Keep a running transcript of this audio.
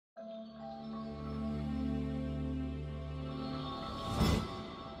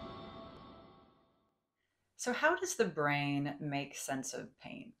So, how does the brain make sense of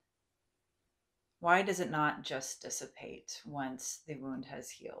pain? Why does it not just dissipate once the wound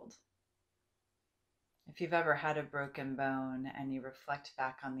has healed? If you've ever had a broken bone and you reflect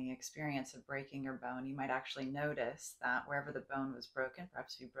back on the experience of breaking your bone, you might actually notice that wherever the bone was broken,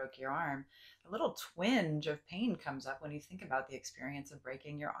 perhaps if you broke your arm, a little twinge of pain comes up when you think about the experience of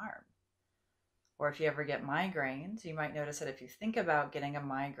breaking your arm. Or if you ever get migraines, you might notice that if you think about getting a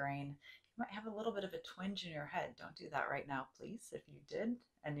migraine, you might have a little bit of a twinge in your head. Don't do that right now, please. If you did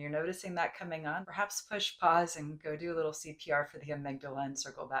and you're noticing that coming on, perhaps push pause and go do a little CPR for the amygdala and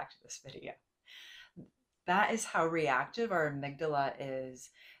circle back to this video. That is how reactive our amygdala is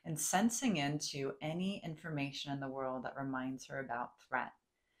in sensing into any information in the world that reminds her about threat.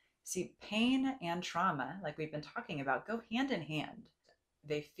 See, pain and trauma, like we've been talking about, go hand in hand.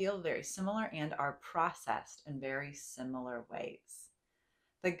 They feel very similar and are processed in very similar ways.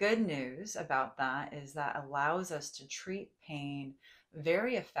 The good news about that is that allows us to treat pain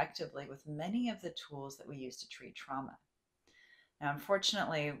very effectively with many of the tools that we use to treat trauma. Now,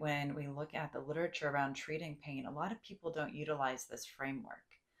 unfortunately, when we look at the literature around treating pain, a lot of people don't utilize this framework.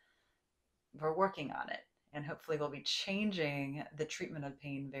 We're working on it, and hopefully we'll be changing the treatment of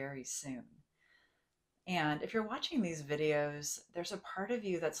pain very soon. And if you're watching these videos, there's a part of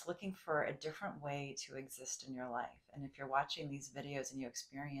you that's looking for a different way to exist in your life. And if you're watching these videos and you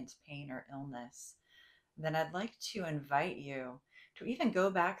experience pain or illness, then I'd like to invite you to even go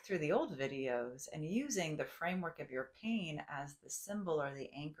back through the old videos and using the framework of your pain as the symbol or the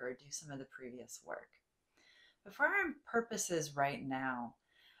anchor, do some of the previous work. But for our purposes right now,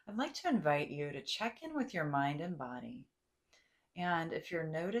 I'd like to invite you to check in with your mind and body. And if you're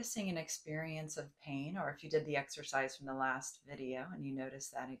noticing an experience of pain, or if you did the exercise from the last video and you notice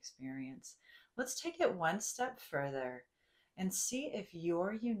that experience, let's take it one step further and see if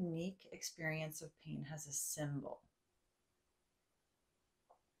your unique experience of pain has a symbol.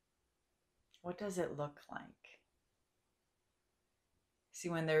 What does it look like? See,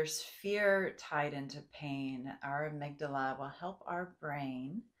 when there's fear tied into pain, our amygdala will help our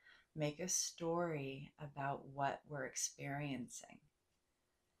brain make a story about what we're experiencing.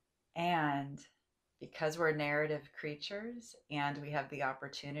 And because we're narrative creatures and we have the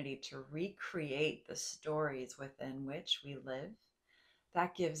opportunity to recreate the stories within which we live,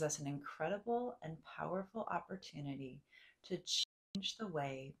 that gives us an incredible and powerful opportunity to change the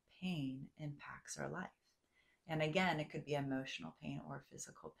way pain impacts our life. And again, it could be emotional pain or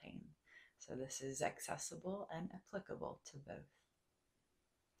physical pain. So this is accessible and applicable to both.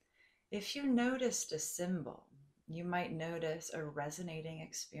 If you noticed a symbol, you might notice a resonating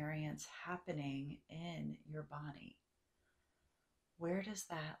experience happening in your body. Where does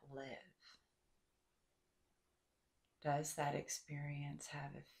that live? Does that experience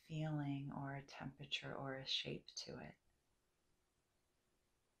have a feeling or a temperature or a shape to it?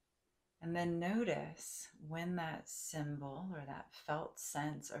 And then notice when that symbol or that felt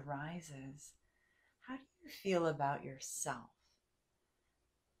sense arises, how do you feel about yourself?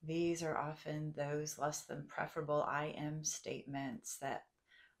 These are often those less than preferable I am statements that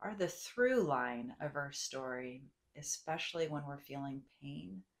are the through line of our story, especially when we're feeling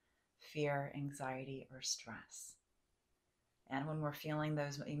pain, fear, anxiety, or stress. And when we're feeling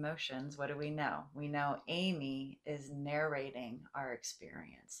those emotions, what do we know? We know Amy is narrating our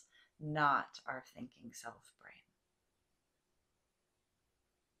experience, not our thinking self brain.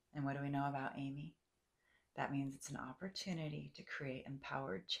 And what do we know about Amy? That means it's an opportunity to create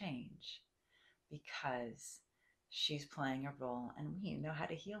empowered change because she's playing a role and we know how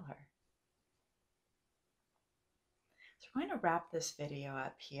to heal her. So we're going to wrap this video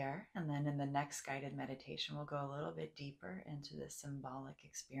up here, and then in the next guided meditation, we'll go a little bit deeper into the symbolic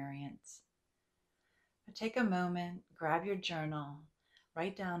experience. But take a moment, grab your journal,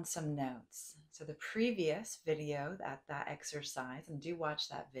 write down some notes. So the previous video, that exercise, and do watch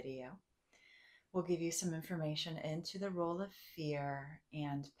that video, will give you some information into the role of fear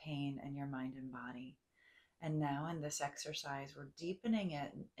and pain in your mind and body. And now in this exercise, we're deepening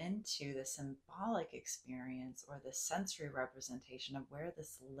it into the symbolic experience or the sensory representation of where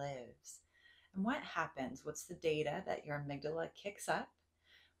this lives. And what happens? What's the data that your amygdala kicks up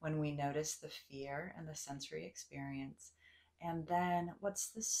when we notice the fear and the sensory experience? And then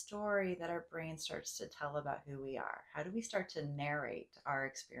what's the story that our brain starts to tell about who we are? How do we start to narrate our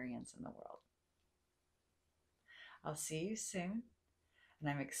experience in the world? I'll see you soon. And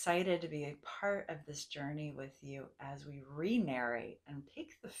I'm excited to be a part of this journey with you as we re-narrate and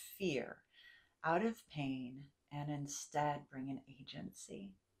take the fear out of pain and instead bring in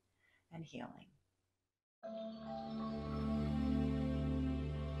agency and healing.